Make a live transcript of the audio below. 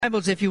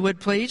Bibles, if you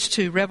would please,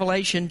 to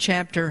Revelation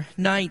chapter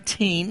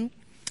 19.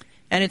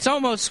 And it's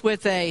almost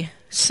with a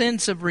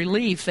sense of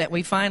relief that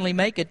we finally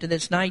make it to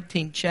this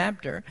 19th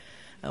chapter.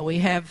 We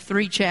have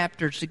 3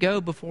 chapters to go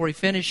before we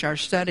finish our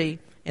study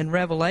in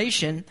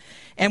Revelation.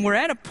 And we're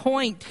at a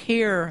point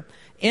here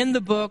in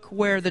the book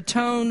where the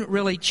tone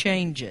really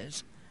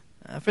changes.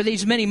 For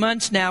these many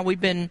months now, we've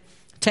been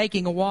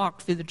taking a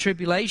walk through the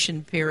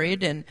tribulation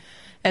period. And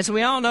as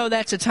we all know,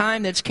 that's a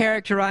time that's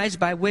characterized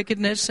by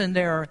wickedness, and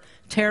there are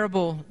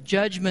terrible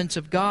judgments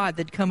of God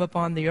that come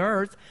upon the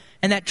earth.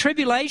 And that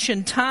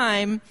tribulation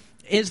time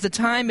is the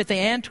time that the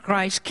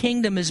Antichrist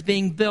kingdom is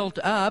being built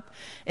up.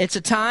 It's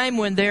a time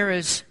when there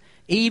is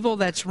evil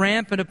that's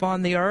rampant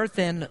upon the earth,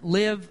 and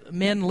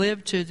men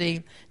live to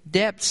the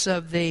depths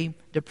of the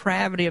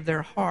depravity of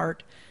their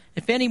heart.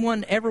 If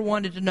anyone ever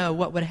wanted to know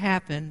what would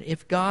happen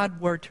if God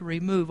were to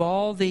remove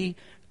all the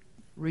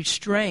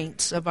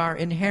restraints of our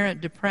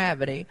inherent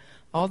depravity,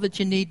 all that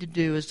you need to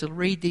do is to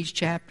read these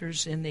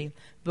chapters in the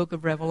book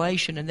of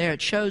Revelation, and there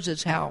it shows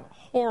us how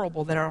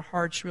horrible that our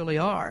hearts really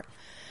are.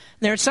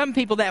 There are some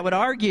people that would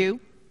argue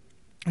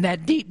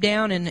that deep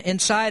down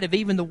inside of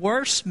even the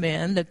worst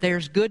men, that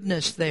there's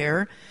goodness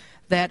there,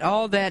 that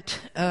all that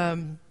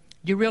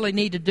you really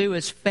need to do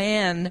is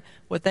fan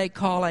what they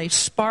call a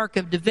spark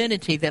of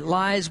divinity that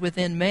lies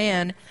within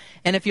man.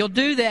 And if you'll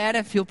do that,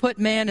 if you'll put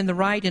man in the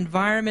right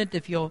environment,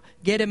 if you'll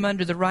get him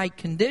under the right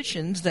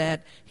conditions,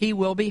 that he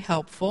will be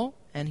helpful,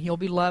 and he'll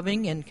be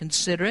loving and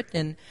considerate,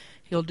 and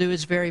he'll do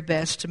his very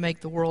best to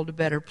make the world a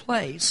better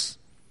place.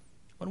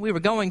 When we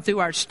were going through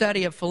our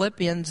study of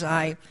Philippians,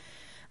 I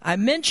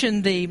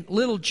mentioned the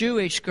little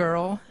Jewish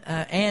girl,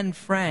 Anne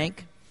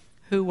Frank,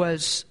 who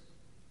was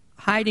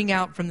hiding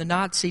out from the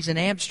Nazis in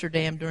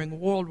Amsterdam during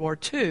World War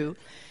II.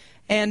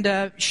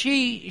 And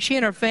she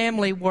and her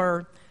family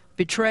were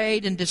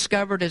betrayed and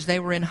discovered as they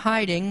were in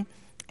hiding.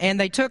 And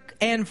they took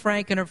Anne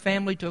Frank and her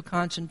family to a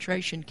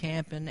concentration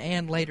camp, and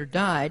Anne later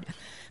died.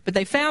 But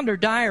they found her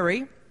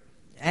diary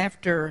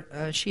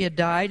after she had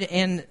died,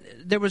 and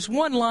there was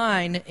one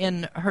line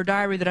in her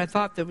diary that I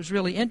thought that was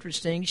really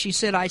interesting. She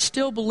said, "I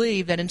still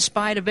believe that in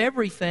spite of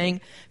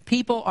everything,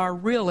 people are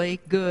really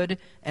good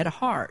at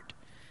heart."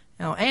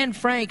 Now, Anne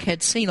Frank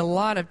had seen a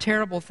lot of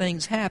terrible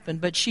things happen,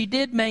 but she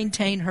did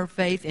maintain her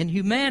faith in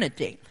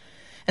humanity.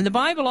 And the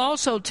Bible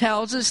also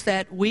tells us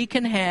that we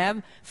can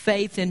have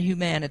faith in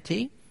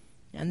humanity,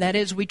 and that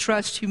is, we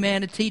trust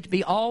humanity to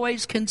be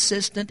always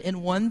consistent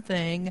in one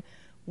thing: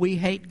 we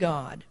hate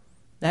God.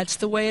 That's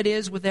the way it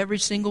is with every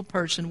single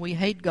person. We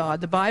hate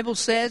God. The Bible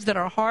says that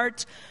our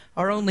hearts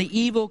are only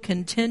evil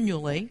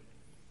continually.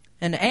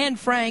 And Anne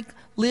Frank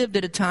lived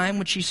at a time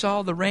when she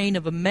saw the reign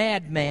of a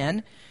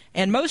madman,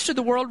 and most of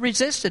the world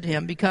resisted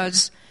him,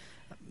 because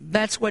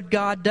that's what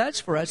God does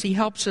for us. He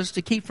helps us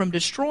to keep from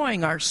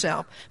destroying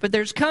ourselves. But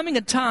there's coming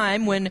a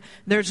time when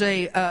there's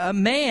a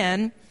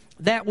man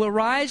that will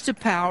rise to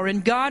power,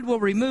 and God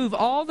will remove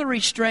all the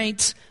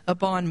restraints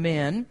upon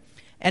men.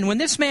 And when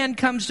this man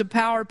comes to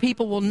power,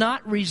 people will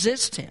not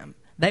resist him.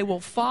 They will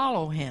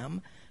follow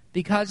him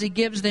because he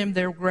gives them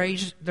their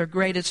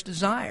greatest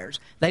desires.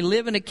 They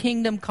live in a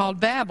kingdom called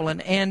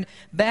Babylon, and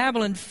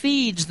Babylon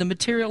feeds the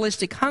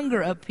materialistic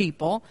hunger of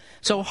people.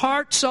 So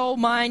heart, soul,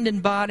 mind,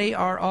 and body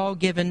are all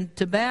given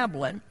to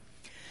Babylon.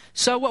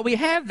 So what we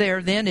have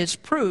there then is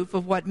proof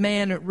of what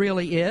man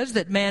really is,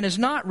 that man is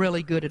not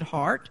really good at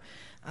heart.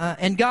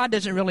 And God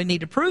doesn't really need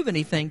to prove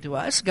anything to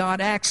us.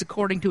 God acts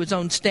according to his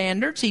own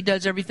standards. He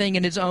does everything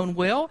in his own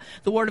will.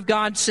 The Word of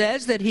God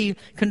says that he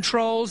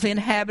controls the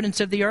inhabitants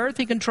of the earth.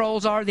 He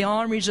controls all the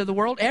armies of the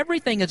world.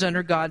 Everything is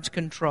under God's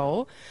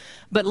control.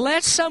 But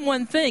lest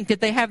someone think that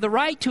they have the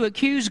right to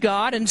accuse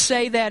God and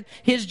say that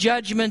his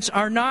judgments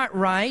are not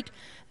right,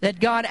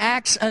 that God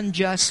acts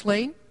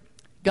unjustly,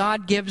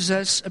 God gives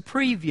us a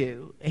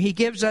preview. He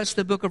gives us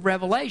the book of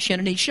Revelation,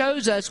 and he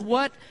shows us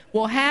what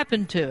will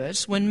happen to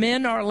us when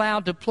men are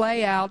allowed to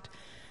play out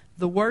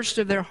the worst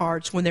of their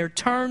hearts, when they're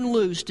turned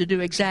loose to do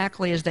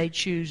exactly as they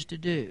choose to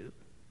do.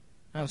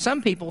 Now,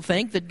 some people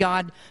think that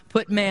God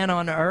put man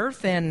on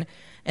earth, and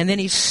then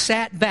he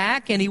sat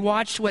back and he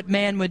watched what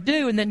man would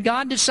do, and then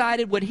God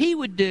decided what he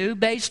would do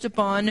based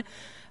upon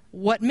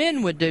what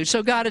men would do.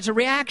 So God is a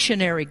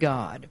reactionary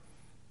God.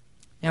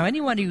 Now,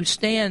 anyone who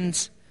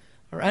stands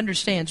or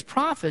understands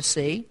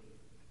prophecy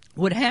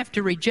would have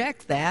to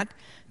reject that,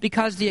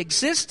 because the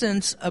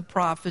existence of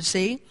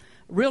prophecy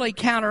really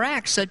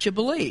counteracts such a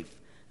belief.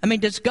 I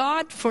mean, does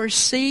God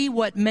foresee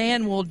what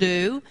man will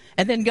do,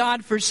 and then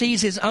God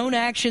foresees his own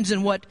actions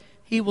and what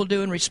he will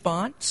do in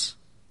response?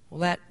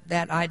 Well,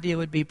 that idea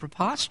would be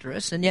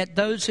preposterous, and yet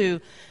those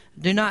who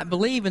do not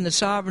believe in the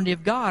sovereignty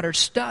of God are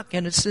stuck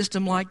in a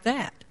system like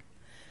that.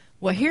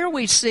 Well, here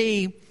we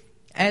see,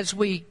 as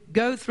we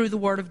go through the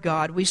Word of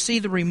God, we see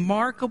the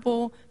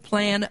remarkable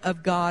plan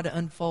of God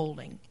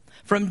unfolding.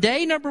 From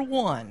day number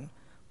 1,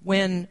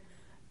 when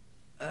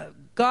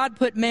God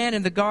put man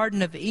in the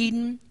Garden of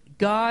Eden,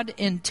 God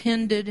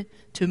intended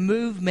to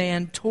move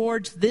man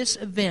towards this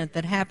event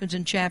that happens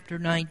in chapter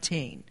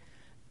 19.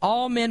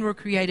 All men were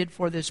created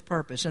for this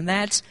purpose, and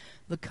that's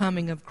the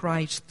coming of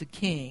Christ the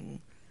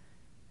King.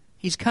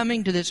 He's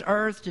coming to this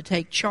earth to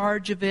take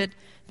charge of it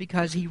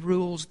because he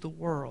rules the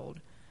world.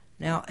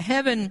 Now,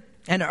 heaven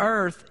and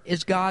earth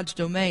is God's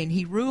domain.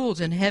 He rules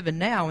in heaven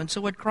now. And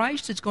so what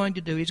Christ is going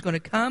to do, he's going to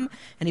come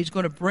and he's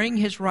going to bring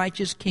his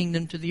righteous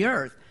kingdom to the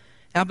earth.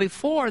 Now,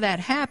 before that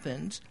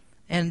happens,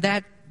 and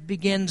that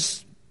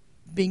begins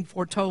being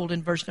foretold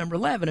in verse number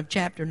 11 of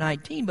chapter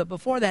 19, but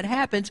before that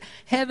happens,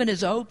 heaven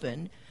is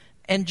open,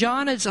 and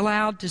John is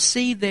allowed to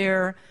see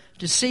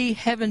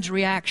heaven's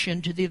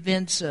reaction to the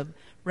events of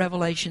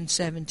Revelation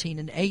 17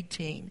 and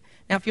 18.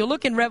 Now, if you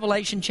look in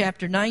Revelation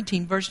chapter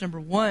 19, verse number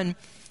 1,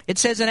 it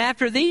says, "And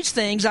after these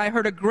things I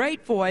heard a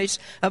great voice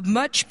of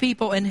much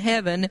people in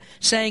heaven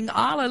saying,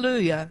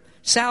 Alleluia,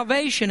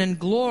 salvation and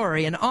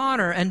glory and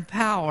honor and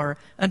power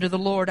unto the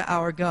Lord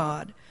our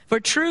God. For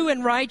true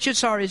and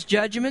righteous are his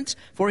judgments,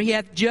 for he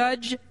hath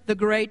judged the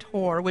great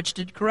whore, which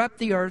did corrupt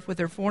the earth with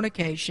her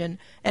fornication,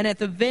 and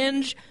hath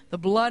avenged the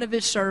blood of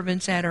his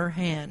servants at her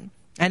hand.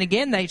 And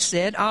again they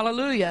said,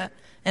 Alleluia,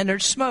 and their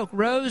smoke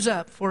rose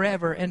up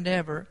forever and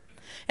ever.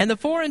 And the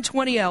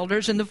 24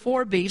 elders and the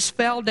 4 beasts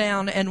fell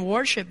down and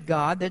worshipped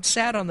God that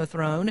sat on the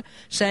throne,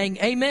 saying,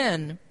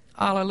 Amen,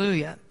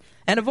 Alleluia.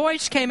 And a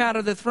voice came out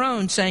of the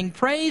throne, saying,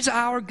 Praise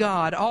our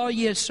God, all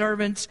ye his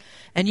servants,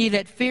 and ye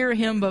that fear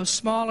him, both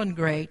small and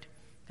great.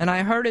 And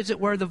I heard as it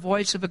were the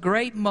voice of a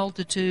great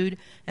multitude,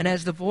 and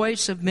as the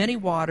voice of many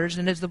waters,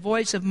 and as the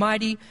voice of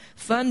mighty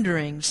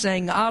thundering,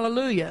 saying,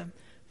 Alleluia,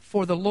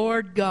 for the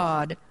Lord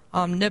God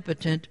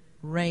omnipotent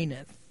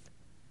reigneth."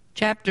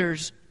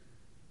 Chapters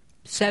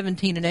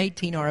 17 and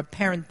 18 are a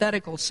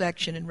parenthetical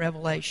section in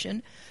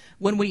Revelation.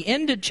 When we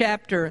ended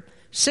chapter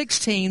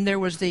 16, there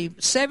was the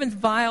 7th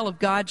vial of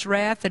God's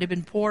wrath that had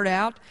been poured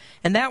out,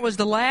 and that was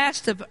the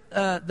last of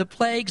the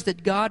plagues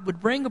that God would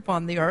bring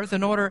upon the earth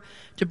in order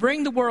to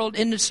bring the world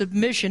into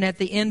submission at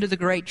the end of the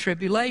Great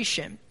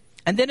Tribulation.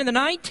 And then in the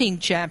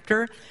 19th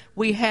chapter,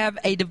 we have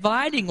a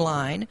dividing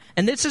line,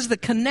 and this is the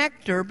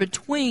connector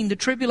between the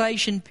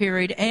tribulation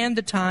period and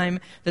the time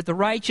that the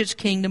righteous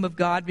kingdom of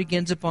God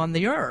begins upon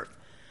the earth.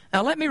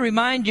 Now let me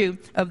remind you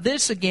of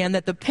this again,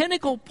 that the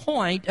pinnacle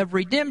point of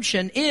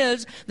redemption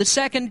is the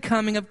second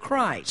coming of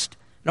Christ.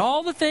 And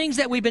all the things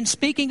that we've been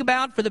speaking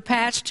about for the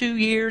past 2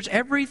 years,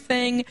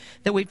 everything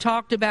that we've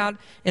talked about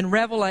in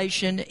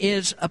Revelation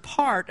is a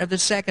part of the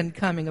second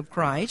coming of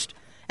Christ.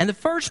 And the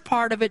first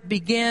part of it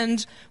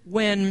begins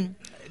when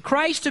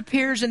Christ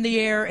appears in the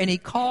air and he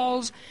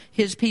calls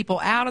his people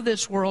out of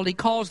this world. He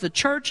calls the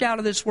church out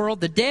of this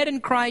world, the dead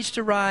in Christ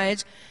to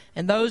rise,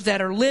 and those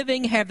that are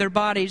living have their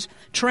bodies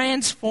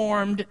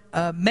transformed,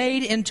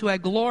 made into a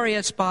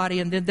glorious body,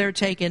 and then they're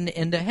taken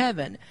into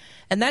heaven.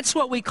 And that's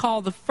what we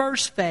call the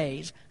first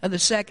phase of the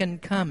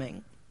second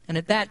coming. And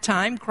at that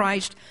time,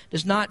 Christ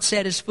does not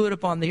set his foot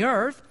upon the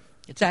earth.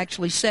 It's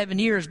actually 7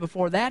 years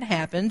before that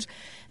happens.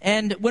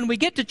 And when we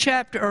get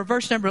to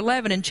verse number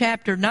 11 in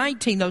chapter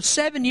 19, those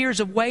 7 years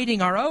of waiting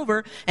are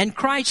over, and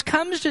Christ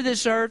comes to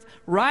this earth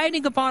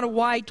riding upon a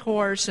white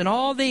horse, and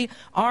all the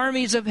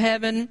armies of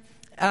heaven,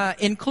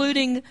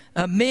 including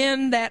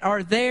men that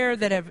are there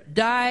that have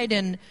died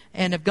and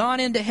have gone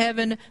into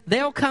heaven,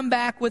 they'll come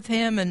back with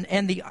him,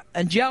 and the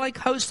angelic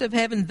host of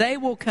heaven, they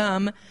will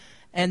come.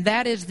 And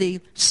that is the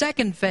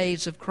second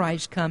phase of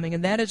Christ's coming,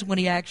 and that is when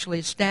he actually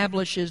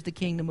establishes the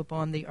kingdom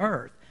upon the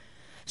earth.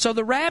 So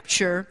the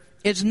rapture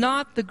is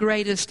not the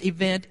greatest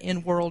event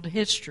in world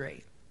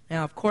history.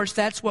 Now, of course,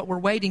 that's what we're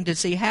waiting to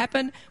see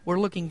happen.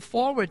 We're looking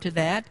forward to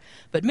that.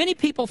 But many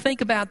people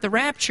think about the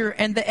rapture,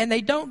 and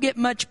they don't get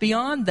much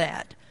beyond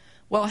that.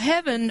 Well,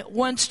 heaven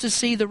wants to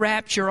see the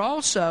rapture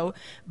also,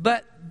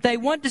 but they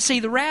want to see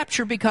the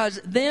rapture because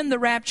then the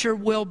rapture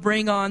will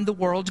bring on the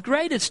world's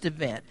greatest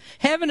event.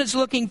 Heaven is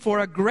looking for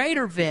a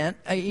greater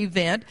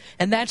event,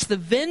 and that's the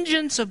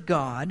vengeance of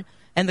God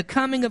and the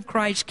coming of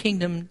Christ's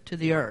kingdom to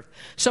the earth.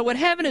 So what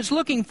heaven is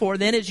looking for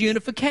then is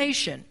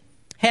unification.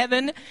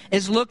 Heaven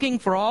is looking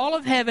for all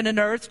of heaven and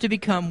earth to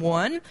become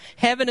one.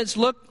 Heaven is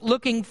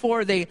looking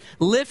for the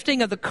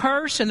lifting of the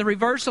curse and the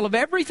reversal of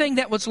everything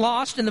that was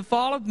lost in the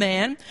fall of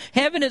man.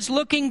 Heaven is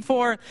looking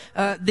for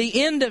the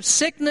end of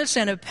sickness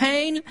and of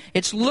pain.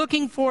 It's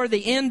looking for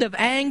the end of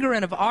anger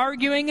and of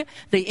arguing,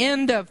 the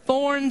end of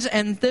thorns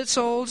and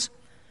thistles.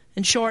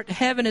 In short,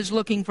 heaven is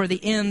looking for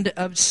the end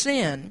of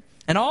sin.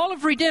 And all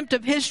of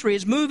redemptive history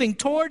is moving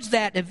towards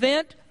that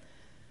event.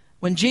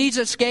 When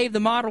Jesus gave the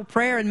model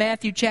prayer in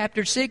Matthew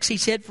chapter 6, he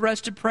said for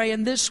us to pray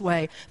in this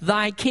way,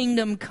 Thy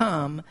kingdom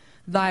come,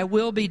 thy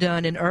will be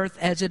done in earth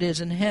as it is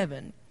in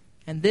heaven.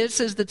 And this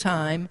is the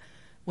time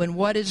when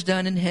what is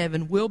done in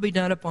heaven will be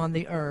done upon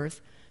the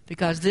earth,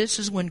 because this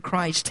is when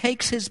Christ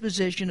takes his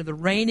position of the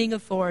reigning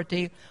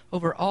authority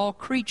over all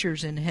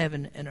creatures in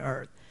heaven and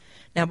earth.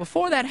 Now,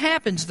 before that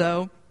happens,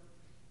 though,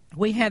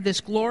 we have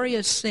this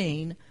glorious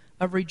scene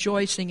of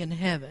rejoicing in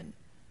heaven.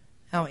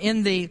 Now,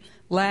 in the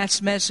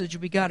last message,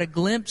 we got a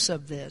glimpse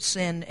of this,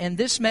 and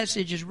this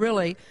message is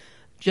really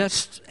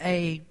just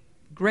a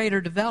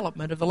greater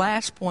development of the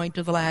last point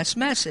of the last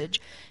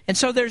message. And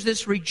so there's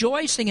this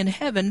rejoicing in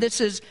heaven. This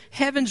is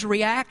heaven's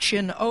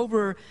reaction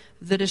over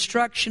the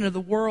destruction of the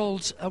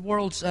world's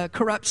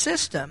corrupt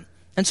system.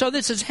 And so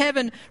this is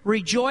heaven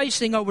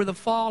rejoicing over the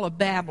fall of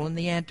Babylon,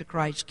 the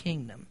Antichrist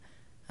kingdom.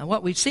 And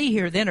what we see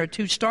here then are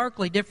two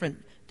starkly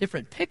different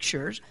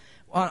pictures.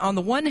 On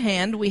the one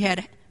hand, we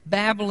had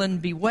Babylon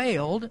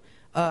bewailed.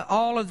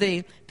 All of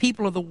the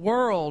people of the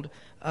world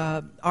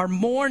are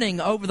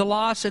mourning over the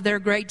loss of their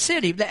great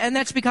city. And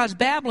that's because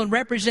Babylon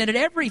represented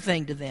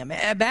everything to them.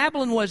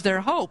 Babylon was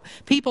their hope.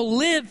 People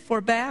lived for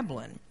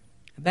Babylon.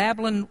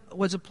 Babylon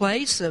was a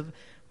place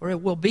or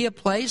it will be a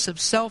place of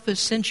selfish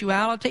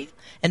sensuality.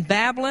 And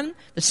Babylon,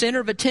 the center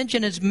of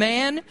attention is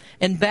man.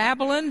 And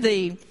Babylon,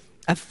 the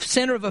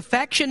center of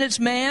affection is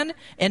man.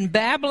 And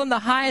Babylon, the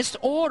highest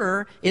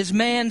order, is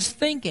man's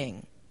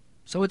thinking.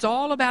 So it's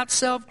all about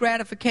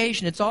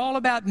self-gratification. It's all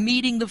about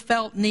meeting the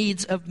felt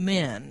needs of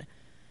men.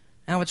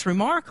 Now, it's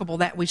remarkable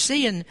that we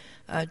see in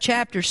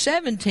chapter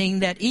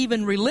 17 that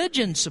even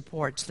religion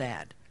supports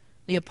that.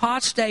 The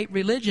apostate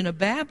religion of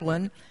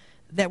Babylon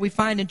that we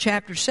find in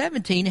chapter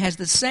 17 has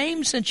the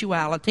same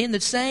sensuality and the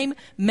same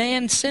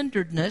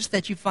man-centeredness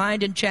that you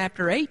find in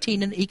chapter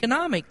 18 in the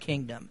economic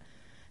kingdom.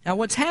 Now,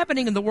 what's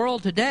happening in the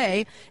world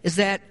today is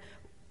that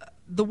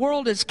the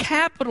world is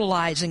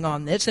capitalizing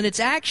on this, and it's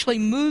actually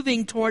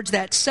moving towards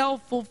that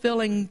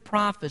self-fulfilling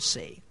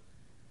prophecy.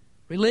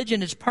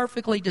 Religion is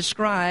perfectly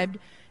described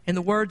in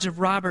the words of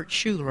Robert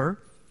Schuller,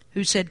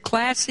 who said,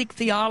 "Classic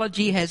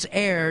theology has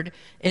erred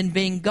in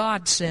being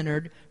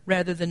God-centered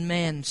rather than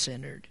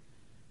man-centered."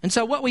 And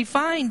so what we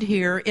find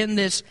here in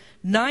this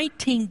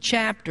 19th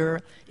chapter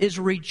is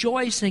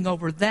rejoicing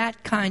over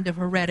that kind of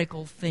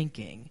heretical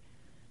thinking.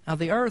 Now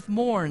the earth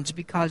mourns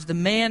because the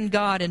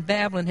man-god in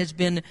Babylon has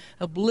been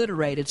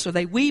obliterated. So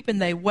they weep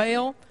and they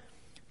wail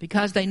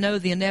because they know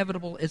the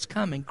inevitable is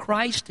coming.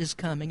 Christ is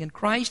coming, and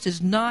Christ is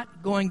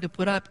not going to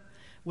put up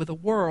with a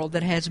world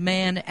that has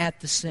man at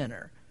the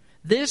center.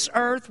 This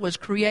earth was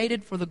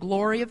created for the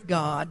glory of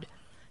God,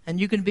 and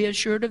you can be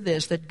assured of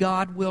this, that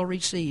God will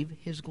receive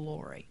His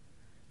glory.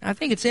 I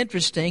think it's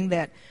interesting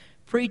that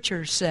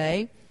preachers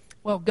say,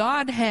 well,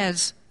 God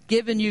has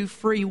given you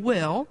free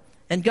will,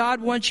 and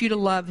God wants you to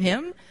love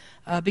Him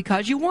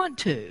because you want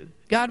to.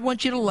 God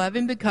wants you to love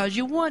Him because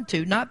you want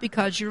to, not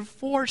because you're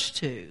forced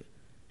to.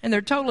 And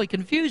they're totally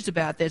confused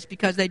about this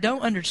because they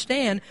don't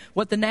understand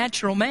what the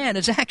natural man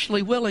is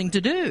actually willing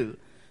to do.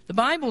 The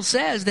Bible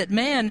says that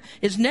man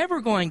is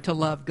never going to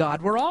love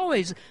God. We're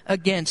always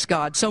against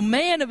God. So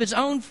man of his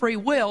own free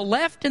will,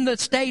 left in the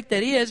state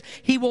that is,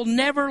 he will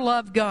never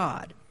love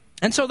God.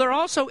 And so they're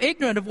also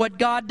ignorant of what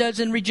God does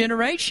in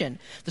regeneration.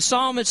 The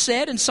psalmist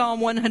said in Psalm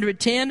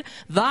 110,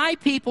 "Thy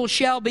people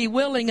shall be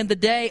willing in the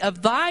day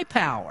of thy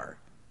power."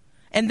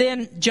 And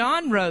then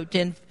John wrote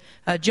in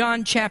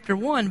John chapter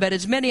 1, "But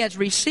as many as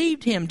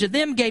received Him, to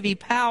them gave He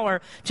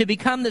power to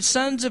become the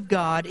sons of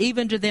God,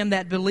 even to them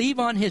that believe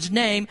on His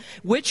name,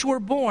 which were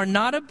born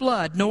not of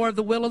blood, nor of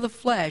the will of the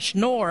flesh,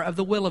 nor of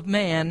the will of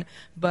man,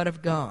 but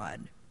of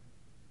God."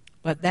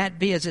 But that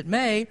be as it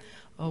may,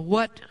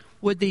 what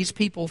would these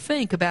people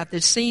think about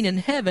this scene in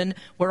heaven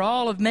where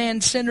all of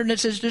man's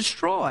centeredness is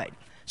destroyed?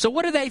 So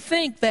what do they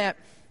think that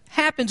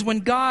happens when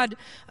God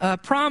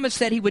promised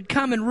that He would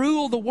come and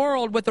rule the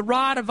world with a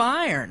rod of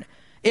iron?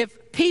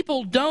 If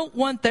people don't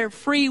want their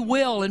free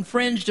will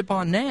infringed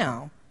upon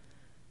now,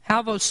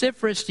 how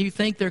vociferous do you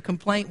think their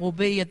complaint will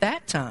be at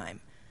that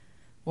time?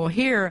 Well,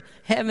 here,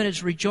 heaven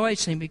is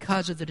rejoicing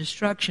because of the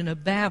destruction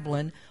of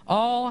Babylon.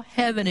 All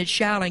heaven is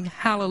shouting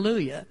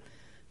hallelujah,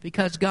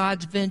 because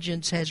God's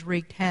vengeance has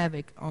wreaked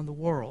havoc on the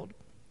world.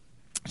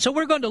 So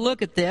we're going to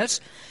look at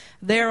this.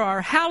 There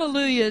are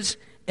hallelujahs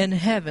in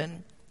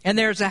heaven, and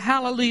there's a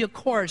hallelujah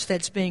chorus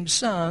that's being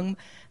sung,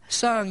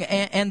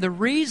 and the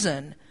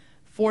reason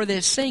for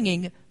this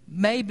singing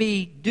may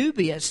be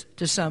dubious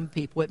to some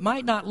people. It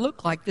might not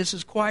look like this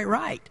is quite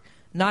right.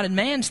 Not in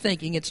man's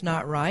thinking it's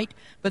not right,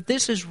 but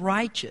this is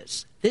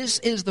righteous. This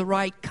is the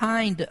right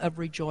kind of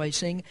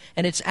rejoicing,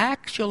 and it's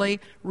actually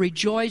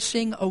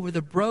rejoicing over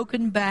the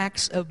broken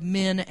backs of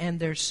men and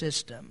their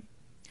system.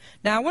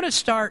 Now, I want to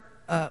start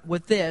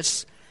with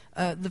this.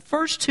 The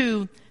first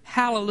two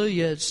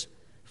hallelujahs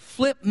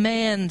flip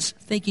man's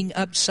thinking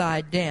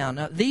upside down.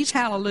 Now, these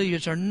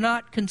hallelujahs are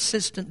not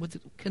consistent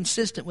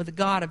with a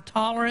God of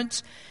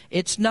tolerance.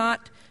 It's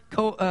not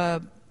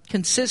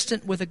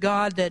consistent with a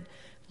God that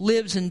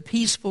lives in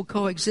peaceful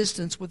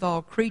coexistence with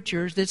all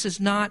creatures. This is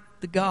not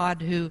the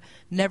God who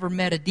never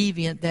met a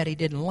deviant that He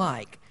didn't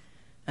like.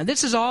 And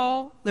this is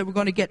all that we're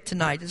going to get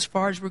tonight as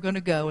far as we're going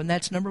to go, and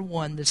that's number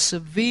one, the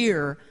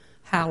severe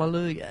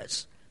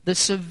hallelujahs. The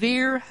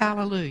severe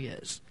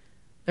hallelujahs.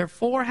 There are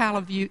four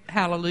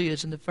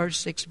hallelujahs in the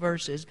first 6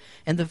 verses,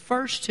 and the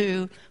first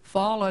two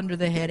fall under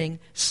the heading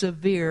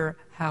severe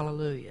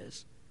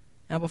hallelujahs.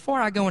 Now,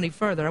 before I go any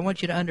further, I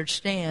want you to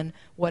understand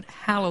what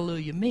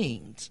hallelujah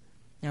means.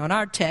 Now, in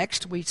our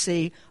text, we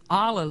see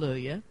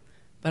alleluia,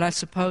 But I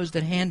suppose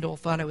that Handel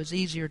thought it was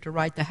easier to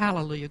write the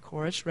Hallelujah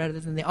chorus rather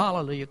than the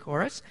Alleluia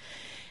chorus.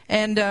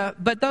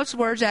 But those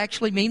words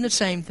actually mean the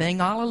same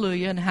thing.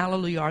 Alleluia and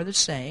Hallelujah are the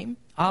same.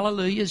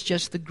 Alleluia is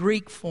just the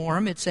Greek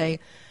form. It's a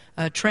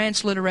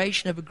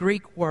transliteration of a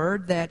Greek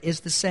word that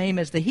is the same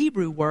as the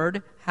Hebrew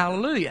word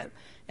Hallelujah.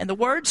 And the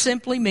word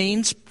simply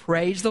means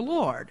praise the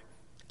Lord.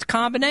 It's a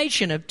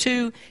combination of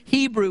two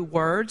Hebrew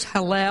words,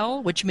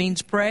 Hallel, which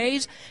means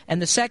praise,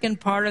 and the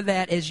second part of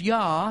that is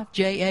Yah,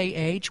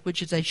 J-A-H,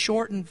 which is a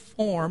shortened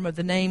form of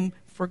the name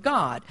for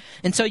God.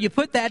 And so you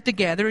put that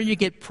together and you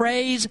get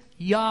praise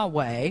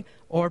Yahweh,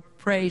 or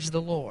praise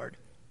the Lord.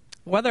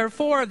 Well, there are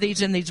four of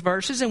these in these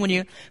verses, and when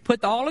you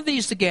put all of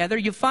these together,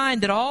 you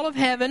find that all of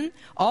heaven,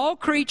 all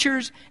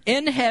creatures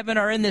in heaven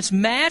are in this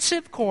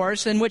massive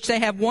chorus in which they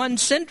have one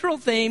central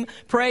theme,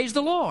 praise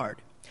the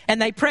Lord.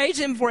 And they praise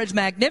Him for His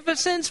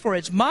magnificence, for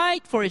His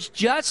might, for His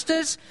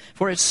justice,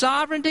 for His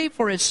sovereignty,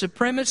 for His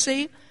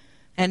supremacy.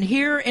 And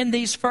here in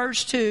these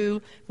first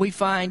two, we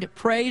find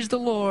praise the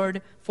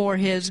Lord for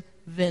His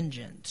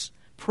vengeance.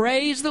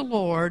 Praise the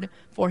Lord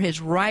for His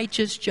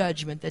righteous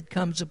judgment that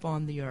comes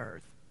upon the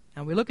earth.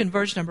 Now we look in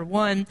verse number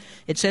 1.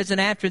 It says, "And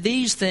after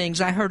these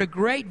things I heard a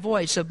great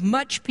voice of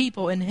much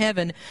people in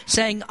heaven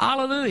saying,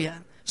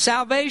 Alleluia!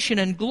 Salvation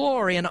and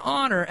glory and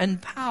honor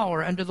and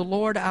power unto the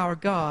Lord our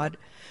God.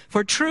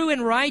 For true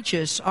and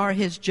righteous are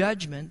His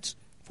judgments.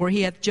 For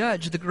He hath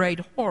judged the great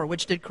whore,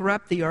 which did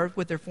corrupt the earth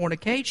with her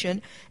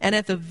fornication, and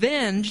hath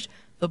avenged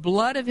the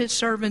blood of His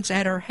servants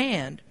at her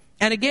hand.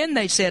 And again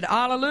they said,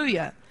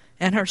 Alleluia!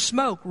 And her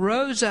smoke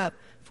rose up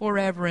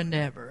forever and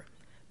ever."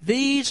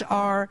 These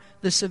are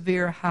the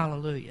severe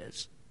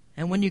hallelujahs.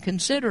 And when you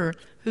consider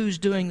who's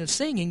doing the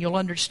singing, you'll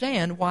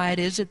understand why it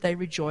is that they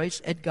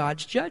rejoice at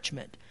God's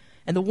judgment.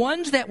 And the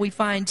ones that we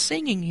find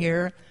singing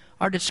here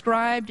are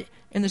described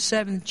in the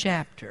 7th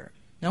chapter.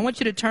 Now I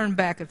want you to turn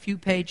back a few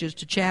pages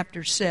to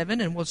chapter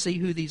 7, and we'll see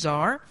who these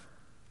are.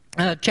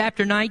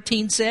 Chapter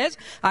 19 says,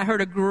 "I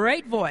heard a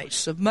great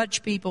voice of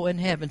much people in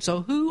heaven."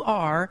 So who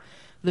are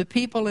the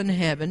people in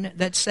heaven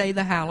that say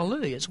the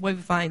hallelujahs? We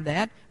find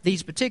that,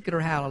 these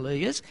particular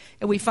hallelujahs,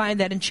 and we find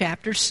that in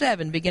chapter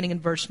 7, beginning in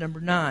verse number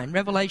 9.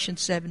 Revelation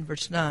 7,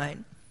 verse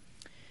 9.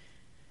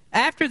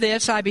 "After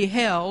this I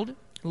beheld,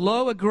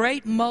 lo, a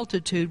great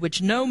multitude,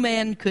 which no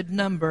man could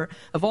number,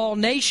 of all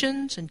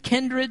nations and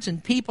kindreds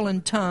and people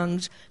and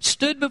tongues,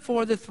 stood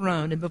before the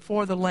throne and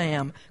before the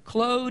Lamb,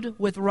 clothed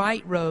with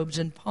white robes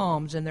and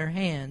palms in their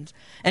hands,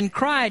 and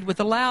cried with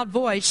a loud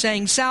voice,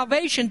 saying,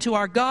 Salvation to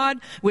our God,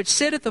 which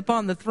sitteth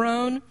upon the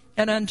throne,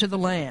 and unto the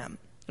Lamb.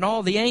 And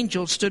all the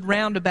angels stood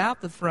round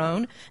about the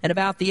throne, and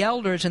about the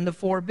elders and the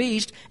four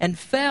beasts, and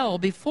fell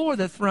before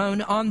the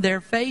throne on their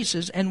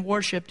faces, and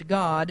worshipped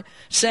God,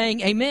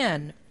 saying,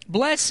 Amen.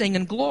 Blessing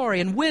and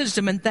glory and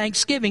wisdom and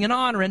thanksgiving and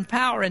honor and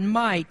power and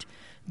might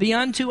be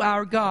unto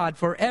our God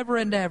forever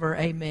and ever.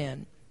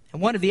 Amen.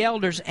 And one of the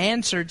elders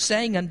answered,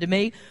 saying unto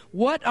me,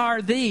 What are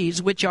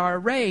these which are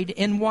arrayed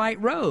in white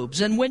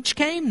robes, and whence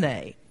came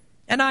they?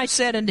 And I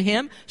said unto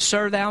him,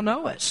 Sir, thou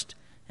knowest.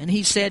 And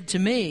he said to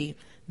me,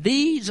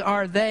 These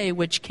are they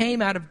which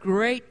came out of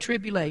great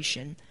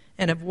tribulation,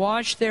 and have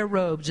washed their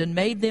robes, and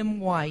made them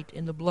white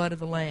in the blood of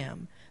the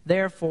Lamb.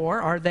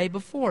 Therefore are they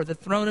before the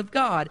throne of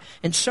God,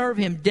 and serve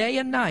Him day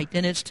and night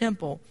in His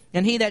temple.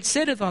 And He that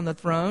sitteth on the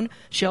throne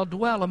shall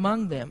dwell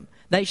among them.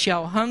 They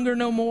shall hunger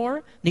no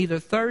more, neither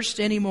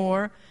thirst any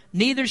more,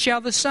 neither shall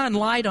the sun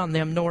light on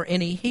them, nor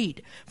any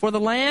heat. For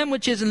the Lamb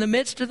which is in the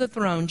midst of the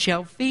throne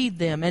shall feed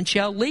them, and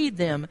shall lead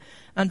them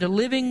unto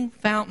living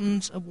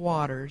fountains of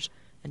waters.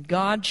 And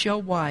God shall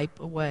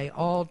wipe away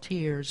all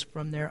tears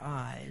from their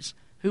eyes.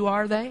 Who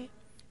are they?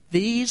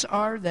 These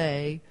are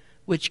they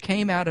which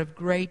came out of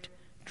great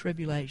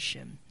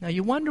tribulation. Now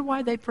you wonder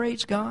why they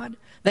praise God?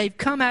 They've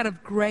come out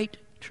of great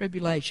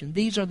tribulation.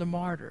 These are the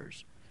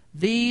martyrs.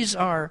 These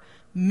are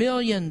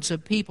millions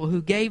of people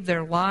who gave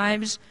their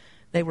lives.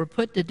 They were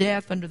put to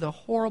death under the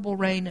horrible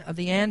reign of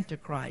the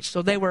Antichrist.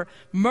 So they were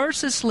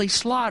mercilessly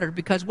slaughtered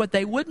because what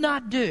they would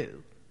not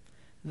do,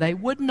 they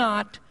would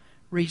not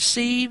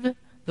receive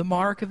the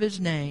mark of His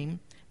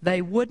name.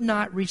 They would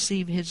not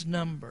receive His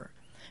number.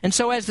 And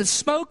so as the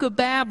smoke of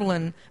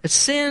Babylon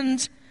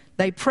ascends,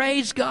 they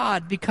praise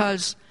God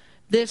because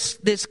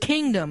this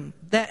kingdom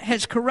that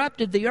has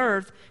corrupted the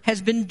earth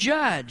has been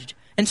judged.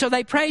 And so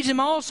they praise Him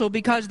also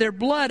because their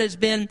blood has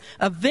been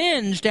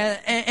avenged,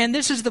 and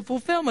this is the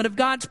fulfillment of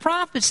God's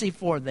prophecy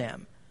for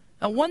them.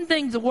 Now, one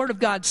thing the Word of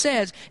God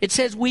says, it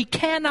says we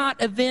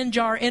cannot avenge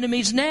our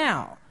enemies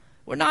now.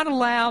 We're not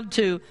allowed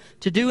to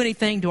do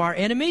anything to our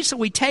enemies, so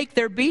we take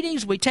their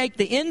beatings, we take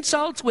the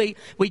insults, we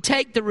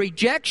take the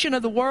rejection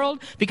of the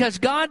world, because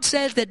God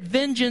says that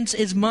vengeance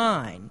is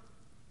mine.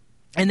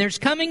 And there's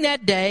coming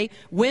that day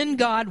when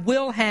God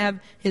will have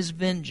His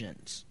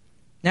vengeance.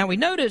 Now we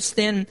notice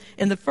then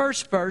in the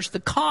first verse the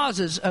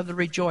causes of the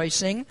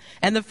rejoicing.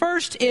 And the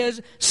first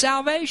is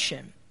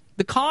salvation.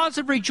 The cause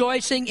of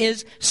rejoicing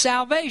is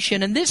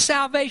salvation. And this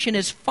salvation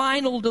is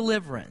final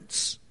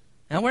deliverance.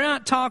 Now we're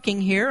not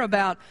talking here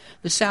about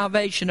the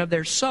salvation of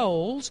their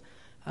souls.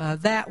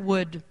 That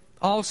would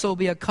also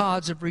be a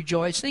cause of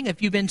rejoicing.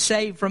 If you've been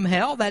saved from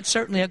hell, that's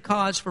certainly a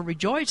cause for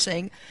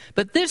rejoicing.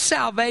 But this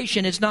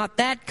salvation is not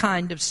that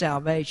kind of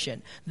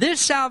salvation. This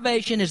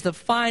salvation is the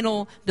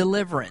final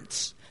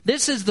deliverance.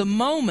 This is the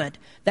moment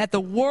that the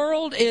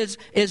world is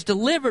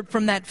delivered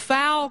from that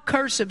foul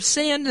curse of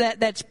sin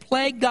that's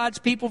plagued God's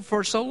people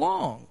for so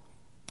long.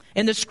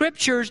 In the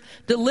Scriptures,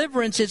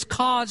 deliverance is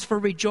cause for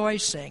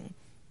rejoicing.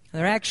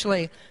 There are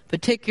actually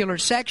particular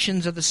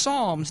sections of the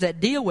Psalms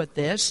that deal with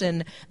this,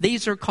 and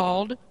these are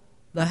called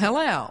the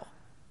Hallel.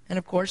 And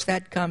of course,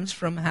 that comes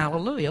from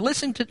hallelujah.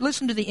 Listen to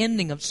the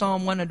ending of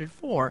Psalm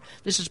 104.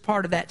 This is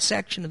part of that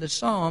section of the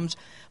Psalms.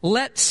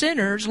 Let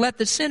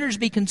the sinners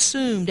be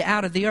consumed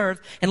out of the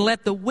earth, and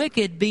let the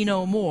wicked be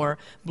no more.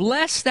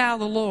 Bless thou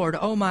the Lord,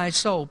 O my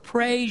soul.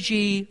 Praise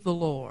ye the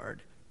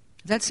Lord.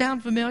 Does that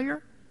sound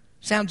familiar?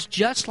 Sounds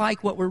just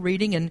like what we're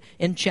reading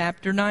in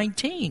chapter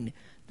 19.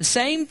 The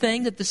same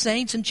thing that the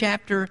saints in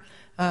chapter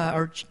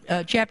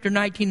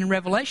 19 in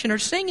Revelation are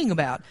singing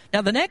about.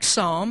 Now the next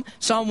psalm,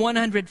 Psalm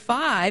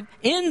 105,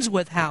 ends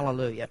with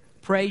hallelujah.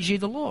 Praise ye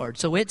the Lord.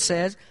 So it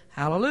says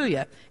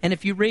hallelujah. And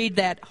if you read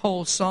that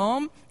whole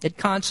psalm, it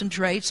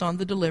concentrates on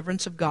the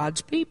deliverance of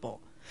God's people.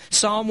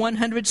 Psalm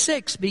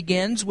 106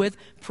 begins with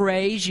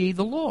praise ye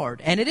the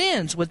Lord. And it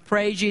ends with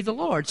praise ye the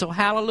Lord. So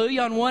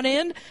hallelujah on one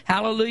end,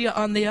 hallelujah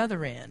on the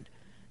other end.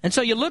 And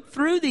so you look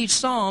through these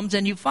psalms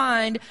and you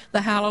find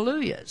the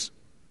hallelujahs.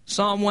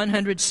 Psalm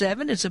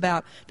 107 is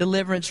about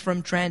deliverance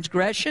from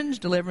transgressions,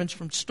 deliverance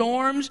from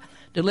storms,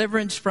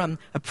 deliverance from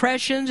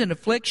oppressions and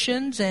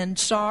afflictions and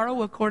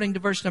sorrow, according to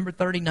verse number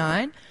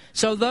 39.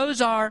 So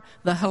those are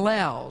the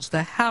hallels,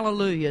 the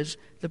hallelujahs,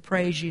 the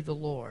praise ye the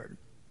Lord.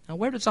 Now,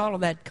 where does all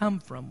of that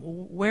come from?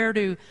 Where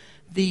do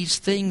these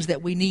things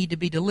that we need to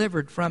be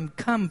delivered from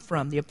come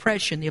from? The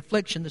oppression, the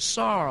affliction, the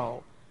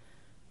sorrow.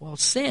 Well,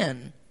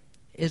 sin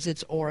is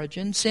its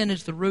origin. Sin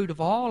is the root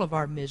of all of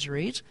our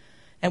miseries.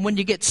 And when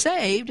you get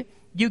saved,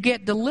 you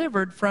get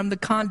delivered from the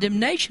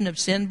condemnation of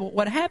sin. But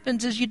what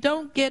happens is you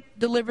don't get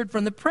delivered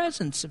from the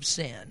presence of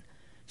sin.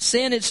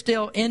 Sin is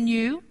still in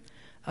you.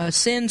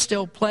 Sin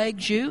still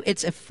plagues you.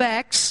 Its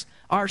effects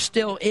are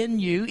still in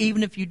you.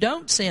 Even if you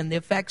don't sin, the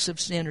effects of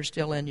sin are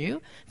still in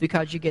you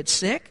because you get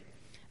sick.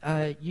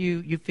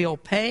 You feel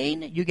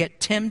pain. You get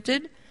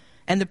tempted.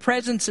 And the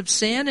presence of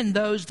sin in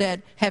those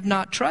that have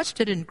not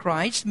trusted in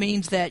Christ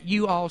means that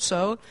you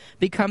also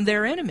become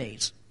their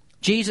enemies.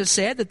 Jesus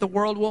said that the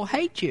world will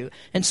hate you.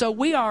 And so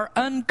we are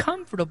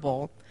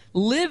uncomfortable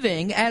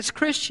living as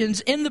Christians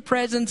in the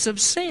presence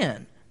of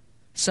sin.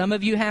 Some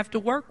of you have to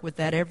work with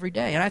that every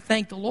day. And I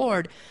thank the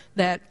Lord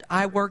that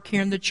I work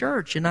here in the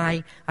church and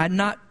I'm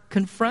not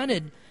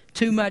confronted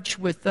too much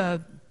with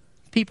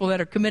people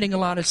that are committing a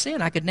lot of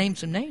sin. I could name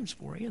some names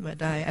for you,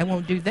 but I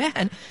won't do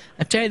that.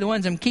 I'll tell you the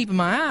ones I'm keeping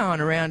my eye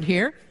on around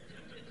here.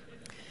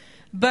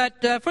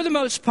 But for the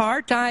most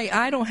part,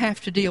 I don't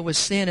have to deal with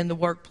sin in the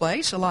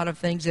workplace, a lot of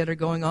things that are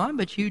going on,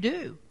 but you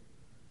do.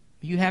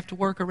 You have to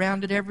work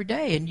around it every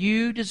day, and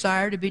you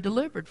desire to be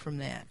delivered from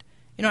that.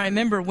 You know, I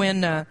remember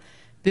when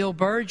Bill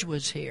Burge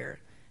was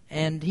here,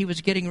 and he was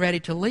getting ready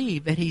to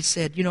leave, and he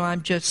said, you know,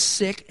 I'm just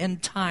sick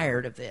and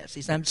tired of this.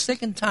 He said, I'm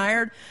sick and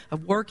tired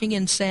of working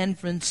in San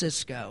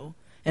Francisco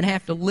and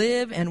have to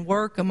live and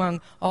work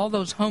among all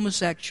those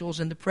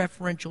homosexuals and the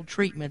preferential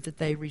treatment that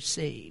they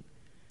receive.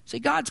 See,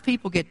 God's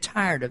people get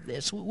tired of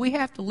this. We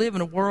have to live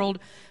in a world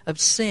of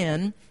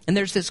sin, and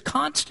there's this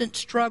constant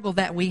struggle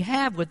that we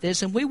have with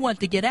this, and we want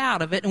to get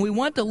out of it, and we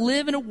want to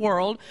live in a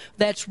world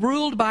that's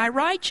ruled by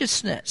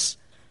righteousness.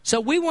 So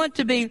we want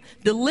to be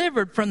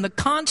delivered from the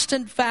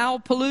constant foul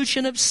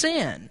pollution of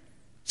sin.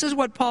 This is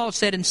what Paul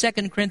said in 2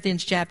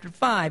 Corinthians chapter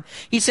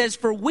 5. He says,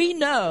 for we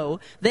know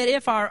that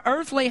if our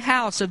earthly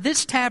house of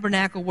this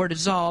tabernacle were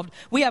dissolved,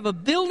 we have a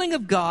building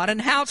of God, an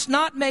house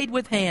not made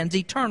with hands,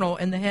 eternal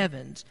in the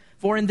heavens.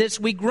 For in this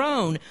we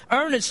groan,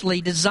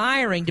 earnestly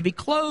desiring to be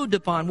clothed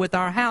upon with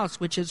our house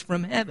which is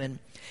from heaven.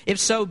 If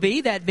so be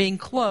that being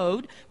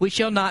clothed, we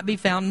shall not be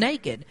found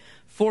naked.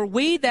 For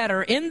we that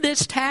are in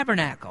this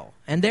tabernacle,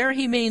 and there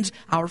he means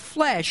our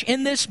flesh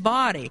in this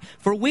body,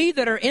 for we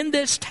that are in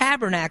this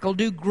tabernacle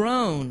do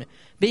groan,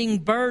 being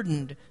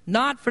burdened,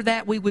 not for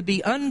that we would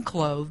be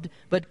unclothed,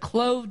 but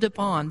clothed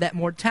upon, that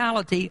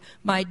mortality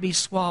might be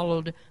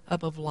swallowed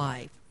up of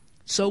life.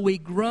 So we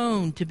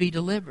groan to be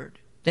delivered.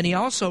 Then he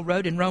also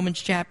wrote in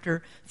Romans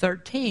chapter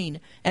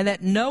 13, and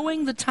that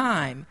knowing the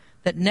time,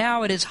 that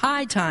now it is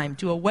high time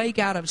to awake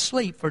out of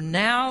sleep, for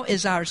now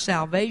is our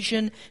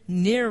salvation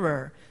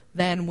nearer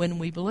than when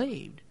we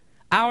believed.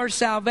 Our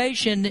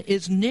salvation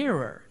is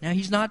nearer. Now,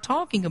 he's not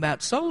talking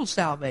about soul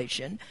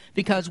salvation,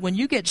 because when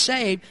you get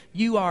saved,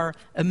 you are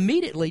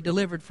immediately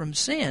delivered from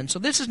sin. So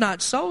this is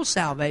not soul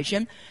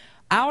salvation.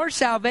 Our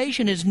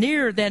salvation is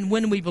nearer than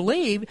when we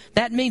believe.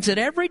 That means that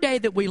every day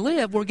that we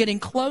live, we're getting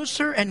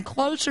closer and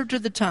closer to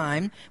the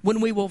time when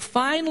we will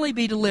finally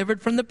be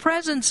delivered from the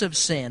presence of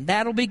sin.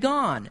 That'll be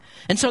gone.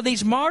 And so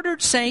these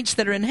martyred saints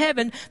that are in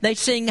heaven, they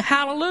sing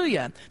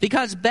hallelujah,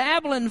 because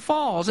Babylon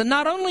falls. And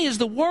not only is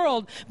the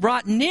world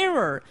brought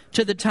nearer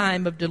to the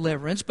time of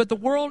deliverance, but the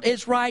world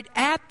is right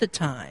at the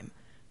time.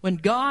 when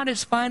God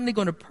is finally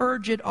going to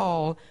purge it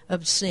all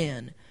of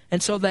sin.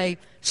 And so they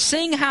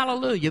sing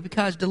hallelujah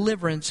because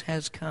deliverance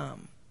has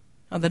come.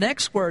 Now, the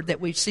next word that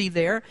we see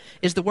there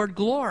is the word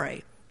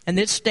glory. And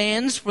this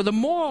stands for the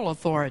moral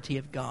authority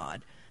of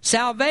God.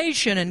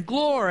 Salvation and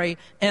glory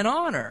and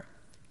honor.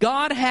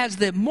 God has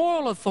the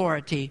moral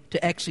authority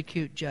to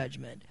execute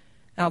judgment.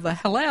 Now, the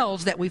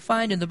Hallels that we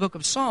find in the book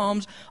of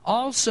Psalms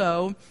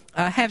also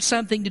have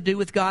something to do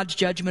with God's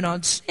judgment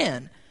on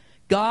sin.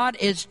 God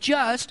is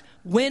just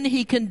when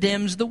He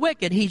condemns the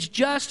wicked. He's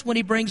just when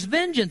He brings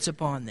vengeance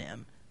upon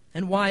them.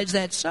 And why is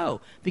that so?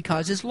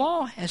 Because His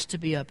law has to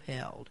be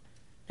upheld.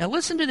 Now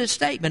listen to this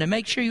statement and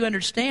make sure you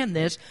understand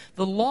this.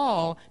 The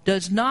law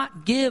does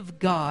not give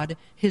God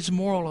His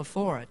moral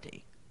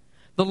authority.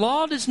 The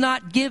law does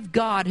not give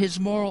God His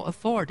moral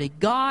authority.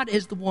 God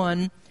is the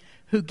one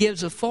who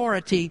gives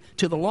authority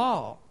to the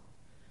law.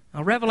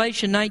 Now,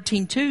 Revelation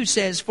 19:2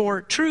 says,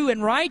 "For true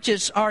and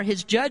righteous are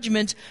His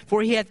judgments,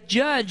 for He hath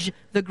judged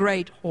the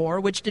great whore,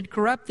 which did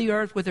corrupt the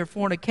earth with her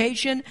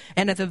fornication,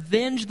 and hath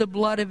avenged the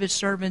blood of His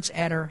servants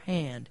at her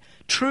hand."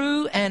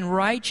 True and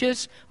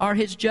righteous are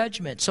His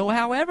judgments. So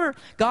however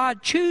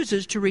God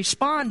chooses to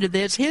respond to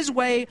this, His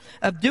way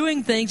of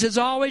doing things is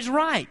always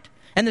right.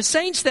 And the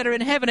saints that are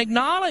in heaven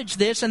acknowledge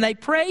this, and they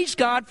praise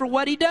God for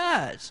what He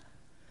does.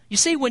 You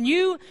see, when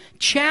you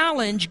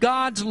challenge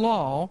God's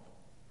law,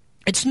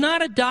 it's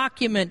not a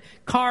document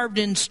carved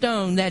in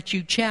stone that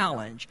you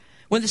challenge.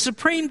 When the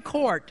Supreme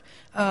Court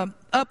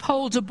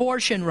upholds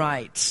abortion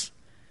rights,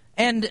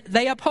 and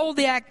they uphold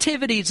the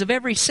activities of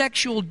every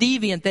sexual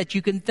deviant that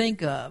you can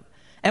think of,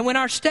 and when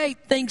our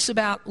state thinks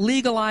about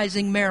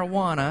legalizing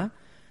marijuana,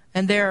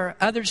 and there are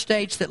other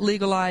states that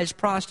legalize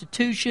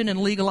prostitution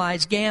and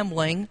legalize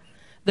gambling,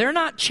 they're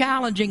not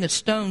challenging a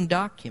stone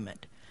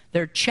document.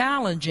 They're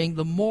challenging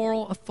the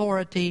moral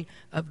authority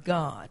of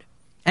God.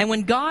 And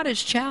when God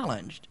is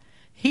challenged,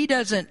 He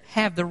doesn't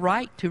have the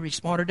right to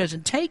respond or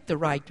doesn't take the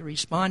right to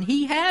respond.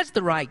 He has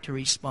the right to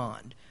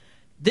respond.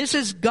 This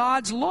is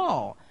God's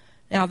law.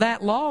 Now,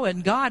 that law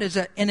in God is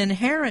an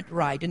inherent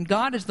right, and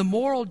God is the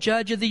moral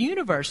judge of the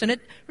universe. And it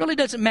really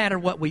doesn't matter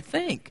what we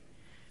think.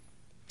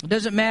 It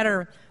doesn't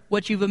matter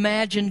what you've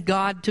imagined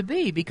God to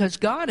be, because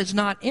God is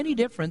not any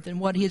different than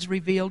what He has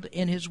revealed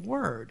in His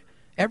Word.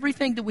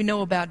 Everything that we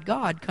know about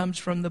God comes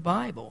from the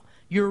Bible.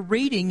 You're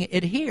reading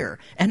it here.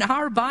 And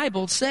our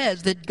Bible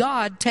says that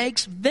God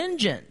takes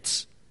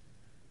vengeance.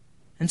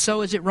 And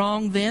so is it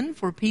wrong then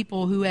for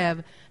people who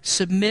have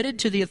submitted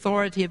to the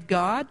authority of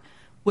God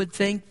would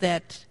think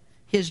that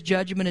His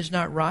judgment is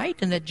not right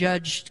and that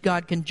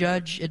God can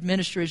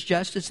administer His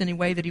justice any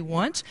way that He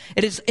wants?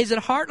 Is it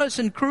heartless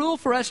and cruel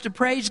for us to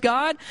praise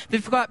God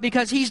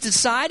because He's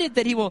decided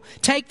that He will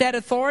take that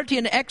authority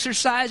and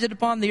exercise it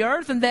upon the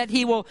earth and that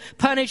He will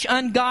punish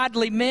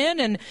ungodly men?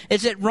 And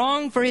is it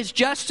wrong for His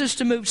justice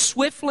to move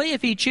swiftly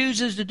if He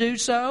chooses to do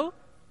so?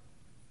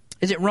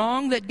 Is it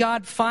wrong that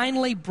God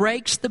finally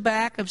breaks the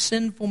back of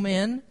sinful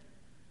men? You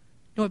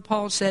know what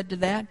Paul said to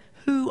that?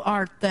 Who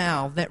art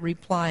thou that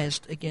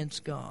repliest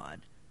against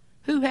God?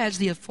 Who has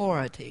the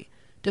authority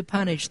to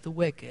punish the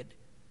wicked?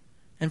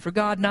 And for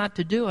God not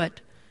to do it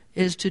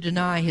is to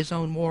deny His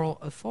own moral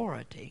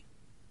authority.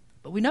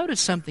 But we notice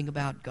something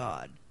about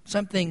God,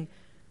 something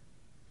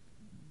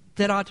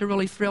that ought to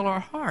really thrill our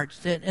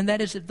hearts, and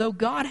that is that though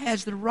God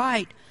has the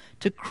right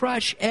to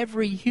crush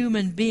every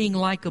human being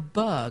like a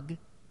bug,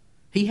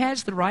 He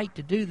has the right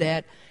to do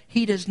that.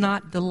 He does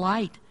not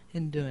delight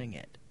in doing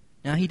it.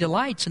 Now, He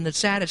delights in the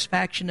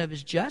satisfaction of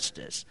His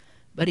justice,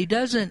 but He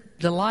doesn't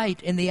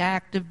delight in the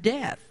act of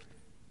death,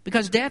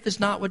 because death is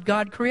not what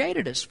God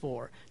created us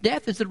for.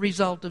 Death is the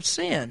result of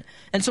sin.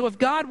 And so if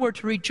God were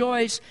to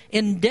rejoice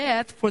in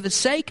death for the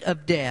sake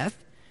of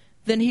death,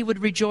 then He would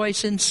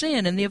rejoice in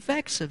sin and the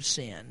effects of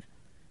sin.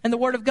 And the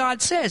Word of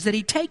God says that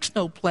He takes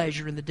no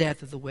pleasure in the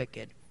death of the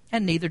wicked.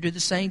 And neither do the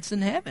saints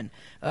in heaven.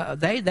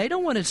 They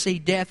don't want to see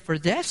death for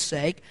death's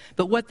sake,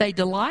 but what they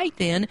delight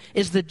in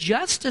is the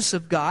justice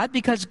of God,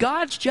 because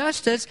God's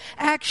justice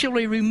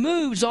actually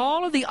removes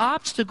all of the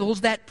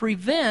obstacles that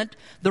prevent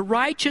the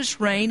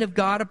righteous reign of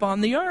God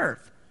upon the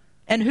earth.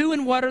 And who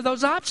and what are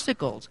those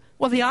obstacles?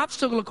 Well, the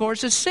obstacle, of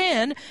course, is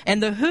sin,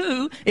 and the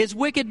who is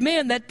wicked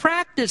men that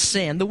practice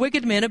sin, the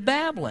wicked men of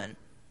Babylon.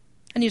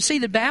 And you see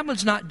that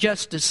Babylon's not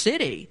just a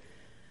city.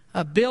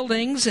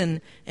 Buildings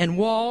and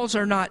walls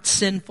are not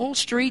sinful.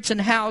 Streets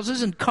and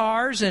houses and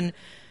cars and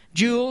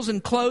jewels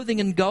and clothing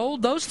and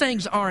gold, those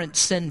things aren't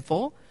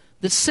sinful.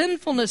 The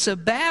sinfulness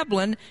of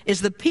Babylon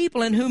is the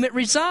people in whom it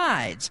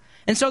resides.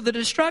 And so the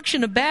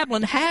destruction of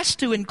Babylon has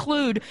to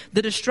include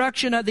the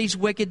destruction of these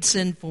wicked,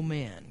 sinful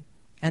men.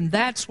 And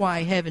that's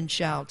why heaven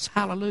shouts,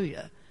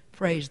 hallelujah,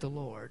 praise the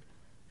Lord.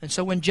 And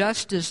so when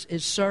justice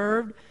is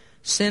served,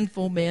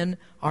 sinful men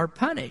are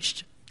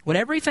punished. When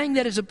everything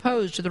that is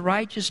opposed to the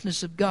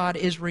righteousness of God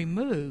is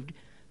removed,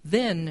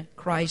 then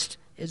Christ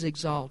is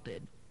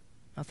exalted.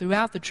 Now,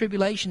 throughout the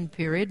tribulation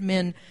period,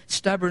 men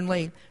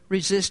stubbornly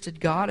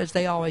resisted God, as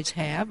they always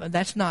have, and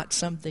that's not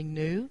something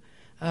new.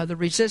 The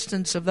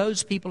resistance of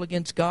those people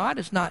against God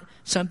is not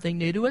something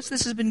new to us.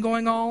 This has been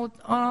going on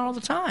all the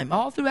time,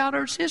 all throughout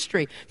Earth's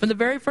history. From the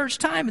very first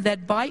time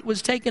that bite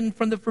was taken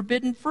from the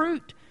forbidden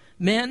fruit,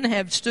 men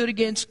have stood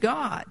against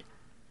God.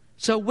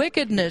 So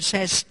wickedness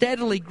has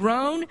steadily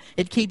grown.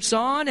 It keeps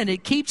on, and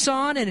it keeps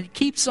on, and it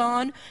keeps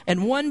on.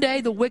 And one day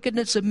the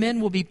wickedness of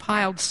men will be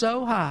piled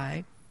so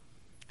high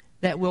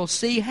that we'll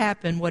see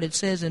happen what it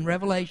says in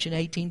Revelation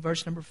 18,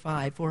 verse number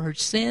 5. For her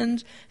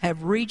sins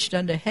have reached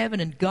unto heaven,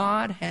 and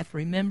God hath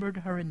remembered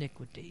her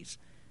iniquities.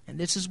 And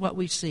this is what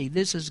we see.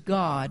 This is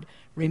God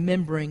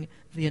remembering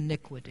the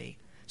iniquity.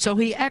 So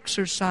he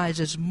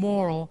exercises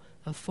moral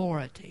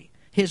authority.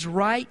 His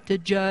right to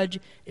judge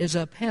is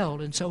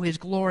upheld, and so his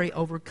glory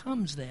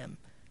overcomes them.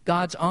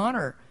 God's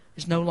honor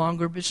is no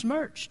longer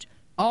besmirched.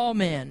 All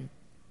men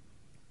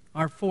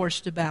are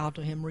forced to bow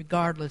to him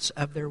regardless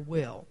of their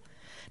will.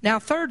 Now,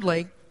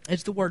 thirdly,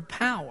 is the word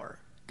power,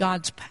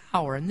 God's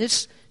power, and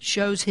this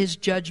shows his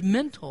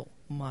judgmental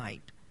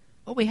might.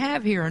 What we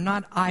have here are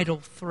not idle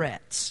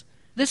threats.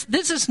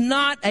 This is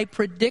not a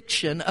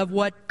prediction of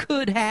what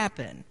could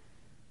happen.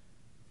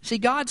 See,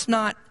 God's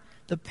not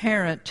the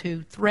parent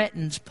who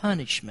threatens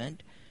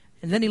punishment,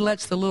 and then he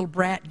lets the little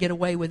brat get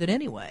away with it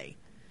anyway.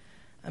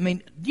 I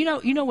mean, you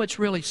know what's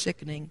really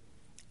sickening?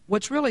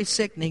 What's really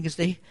sickening is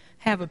they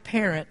have a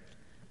parent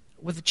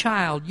with a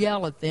child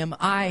yell at them,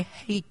 "I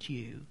hate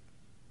you."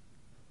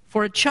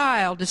 For a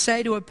child to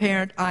say to a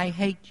parent, "I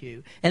hate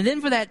you," and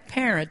then for that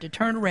parent to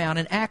turn around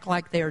and act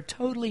like they are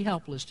totally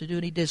helpless to do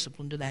any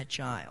discipline to that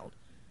child.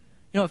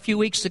 You know, a few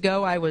weeks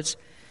ago I was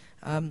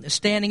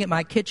standing at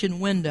my kitchen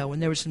window,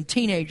 and there were some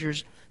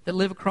teenagers that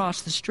live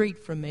across the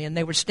street from me, and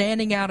they were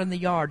standing out in the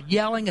yard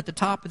yelling at the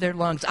top of their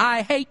lungs,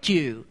 "I hate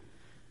you."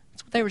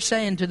 That's what they were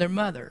saying to their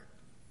mother.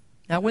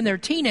 Now, when they're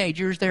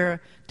teenagers,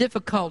 they're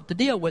difficult to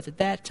deal with at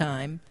that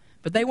time,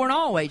 but they weren't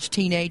always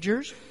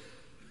teenagers.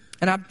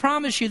 And I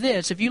promise you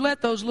this, if you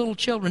let those little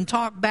children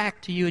talk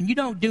back to you and you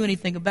don't do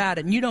anything about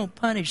it and you don't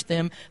punish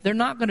them, they're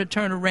not going to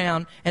turn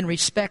around and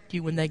respect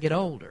you when they get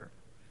older.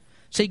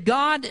 See,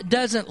 God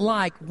doesn't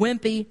like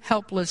wimpy,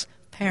 helpless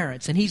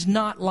parents, and he's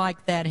not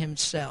like that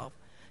himself.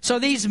 So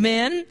these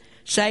men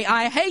say,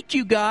 "I hate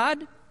you,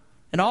 God."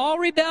 And all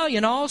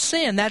rebellion, all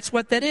sin, that's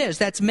what that is.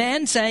 That's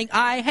men saying,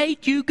 "I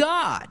hate you,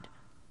 God."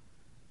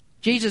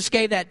 Jesus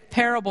gave that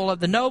parable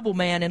of the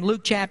nobleman in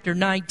Luke chapter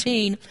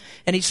 19,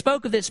 and he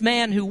spoke of this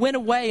man who went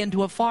away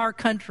into a far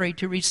country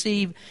to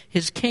receive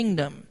his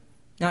kingdom.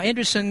 Now,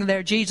 interestingly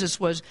there, Jesus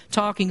was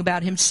talking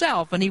about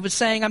himself, and he was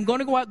saying, "I'm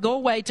going to go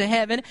away to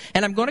heaven,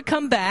 and I'm going to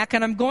come back,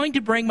 and I'm going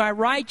to bring my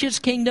righteous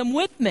kingdom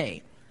with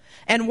me."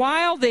 And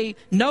while the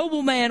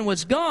nobleman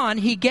was gone,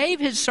 he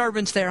gave his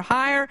servants their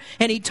hire,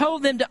 and he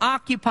told them to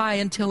occupy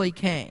until he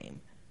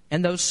came.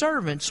 And those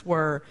servants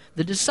were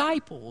the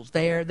disciples.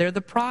 They're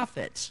the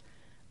prophets.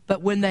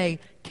 But when they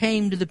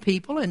came to the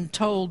people and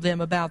told them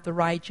about the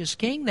righteous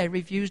king, they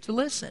refused to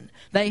listen.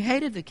 They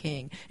hated the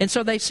king. And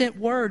so they sent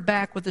word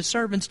back with the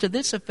servants to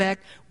this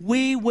effect,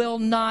 "We will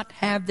not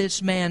have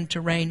this man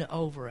to reign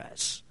over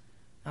us."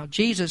 Now,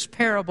 Jesus'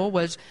 parable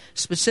was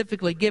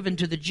specifically given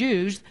to the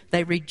Jews.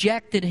 They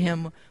rejected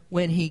him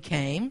when he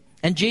came.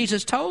 And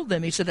Jesus told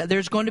them, he said,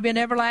 there's going to be an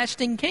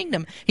everlasting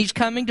kingdom. He's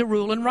coming to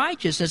rule in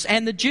righteousness.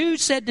 And the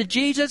Jews said to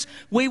Jesus,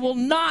 "We will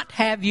not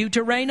have you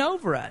to reign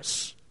over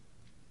us."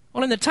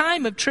 Well, in the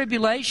time of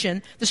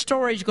tribulation, the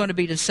story is going to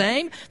be the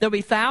same. There'll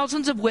be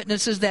thousands of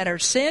witnesses that are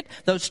sent.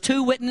 Those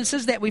two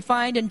witnesses that we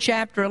find in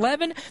chapter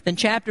 11. Then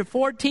chapter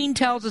 14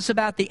 tells us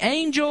about the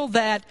angel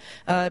that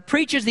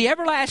preaches the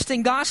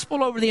everlasting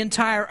gospel over the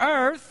entire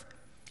earth.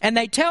 And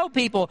they tell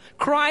people,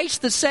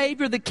 Christ, the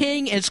Savior, the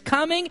King, is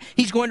coming.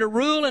 He's going to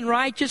rule in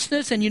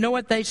righteousness. And you know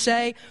what they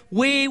say?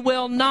 "We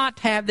will not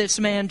have this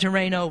man to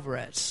reign over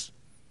us."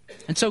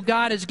 And so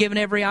God has given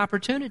every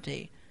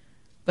opportunity.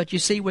 But you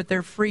see what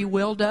their free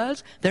will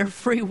does? Their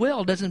free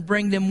will doesn't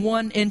bring them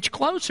 1 inch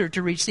closer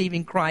to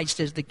receiving Christ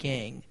as the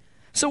King.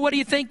 So what do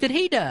you think that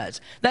he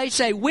does? They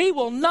say, "We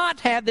will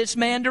not have this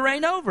man to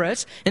reign over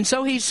us." And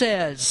so he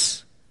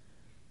says,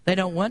 "They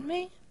don't want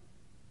me?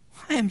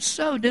 I am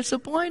so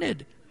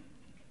disappointed.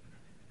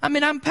 I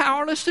mean, I'm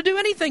powerless to do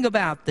anything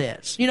about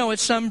this." You know,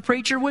 as some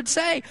preacher would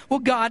say, "Well,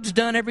 God's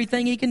done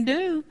everything he can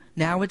do.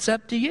 Now it's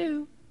up to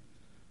you."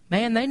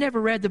 Man, they never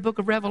read the book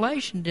of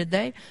Revelation, did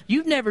they?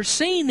 You've never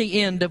seen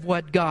the end of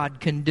what God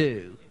can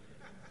do.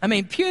 I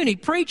mean, puny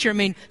preacher,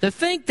 to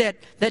think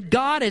that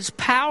God is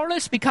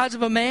powerless because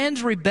of a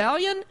man's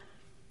rebellion?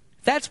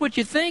 If that's what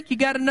you think, you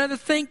got another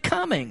think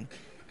coming.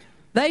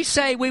 They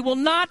say, "We will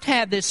not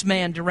have this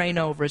man to reign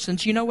over us."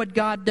 And you know what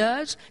God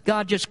does?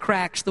 God just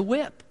cracks the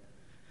whip.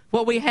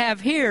 What we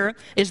have here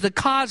is the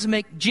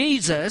cosmic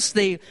Jesus,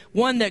 the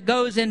one that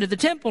goes into the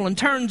temple and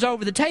turns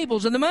over the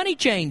tables of the money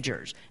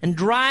changers and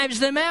drives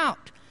them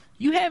out.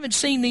 You haven't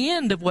seen the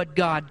end of what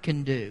God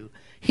can do.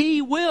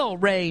 He will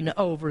reign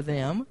over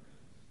them.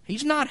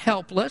 He's not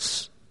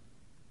helpless.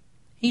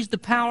 He's the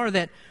power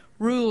that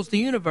rules the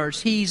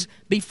universe. He's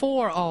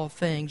before all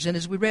things. And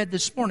as we read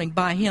this morning,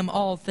 by him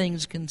all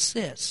things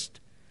consist.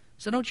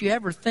 So don't you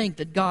ever think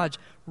that God's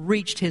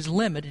reached his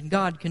limit and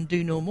God can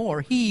do no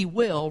more. He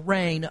will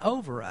reign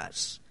over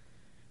us.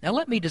 Now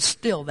let me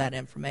distill that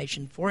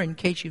information for you in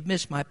case you've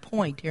missed my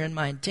point here in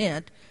my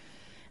intent.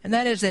 And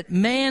that is that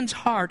man's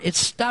heart is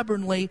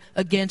stubbornly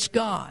against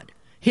God.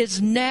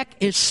 His neck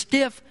is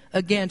stiff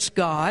against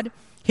God.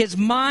 His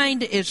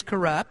mind is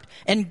corrupt.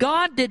 And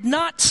God did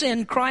not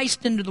send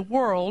Christ into the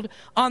world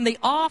on the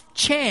off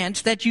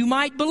chance that you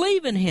might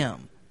believe in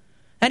him.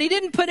 And he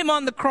didn't put him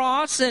on the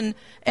cross and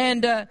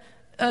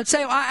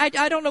say,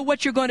 I don't know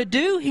what you're going to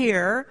do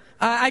here.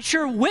 I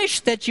sure wish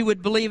that you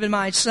would believe in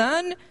my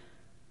son.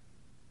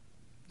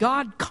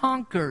 God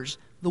conquers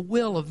the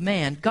will of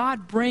man.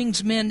 God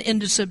brings men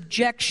into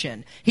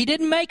subjection. He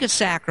didn't make a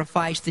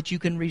sacrifice that you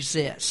can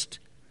resist.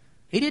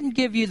 He didn't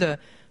give you the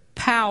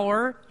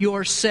power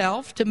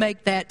yourself to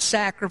make that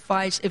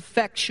sacrifice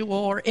effectual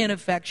or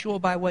ineffectual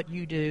by what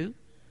you do.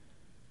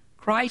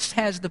 Christ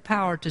has the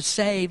power to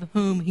save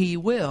whom he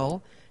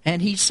will,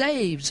 and he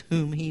saves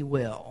whom he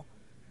will.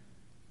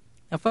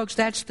 Now, folks,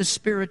 that's the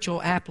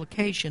spiritual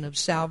application of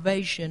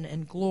salvation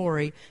and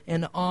glory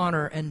and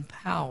honor and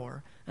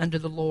power unto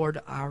the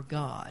Lord our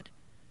God.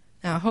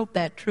 Now, I hope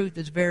that truth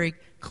is very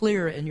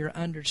clear in your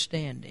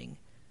understanding.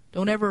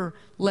 Don't ever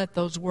let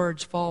those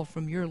words fall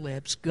from your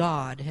lips.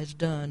 God has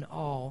done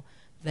all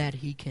that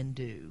he can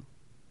do.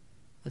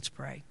 Let's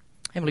pray.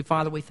 Heavenly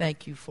Father, we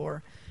thank you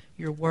for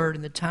your word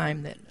and the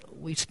time that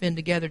we spend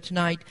together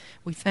tonight.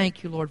 We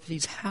thank you, Lord, for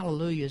these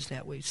hallelujahs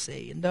that we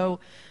see. And though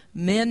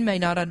men may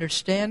not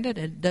understand it,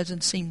 and it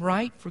doesn't seem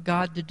right for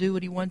God to do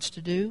what he wants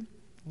to do,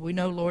 we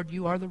know, Lord,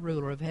 you are the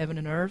ruler of heaven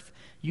and earth.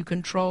 You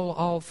control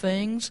all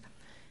things,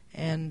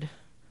 and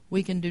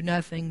we can do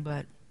nothing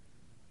but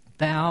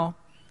bow,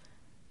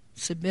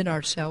 submit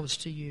ourselves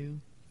to you,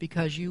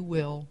 because you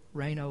will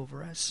reign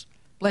over us.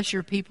 Bless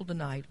your people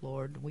tonight,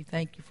 Lord. We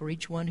thank you for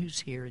each one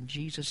who's here. In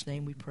Jesus'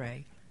 name we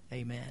pray.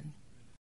 Amen.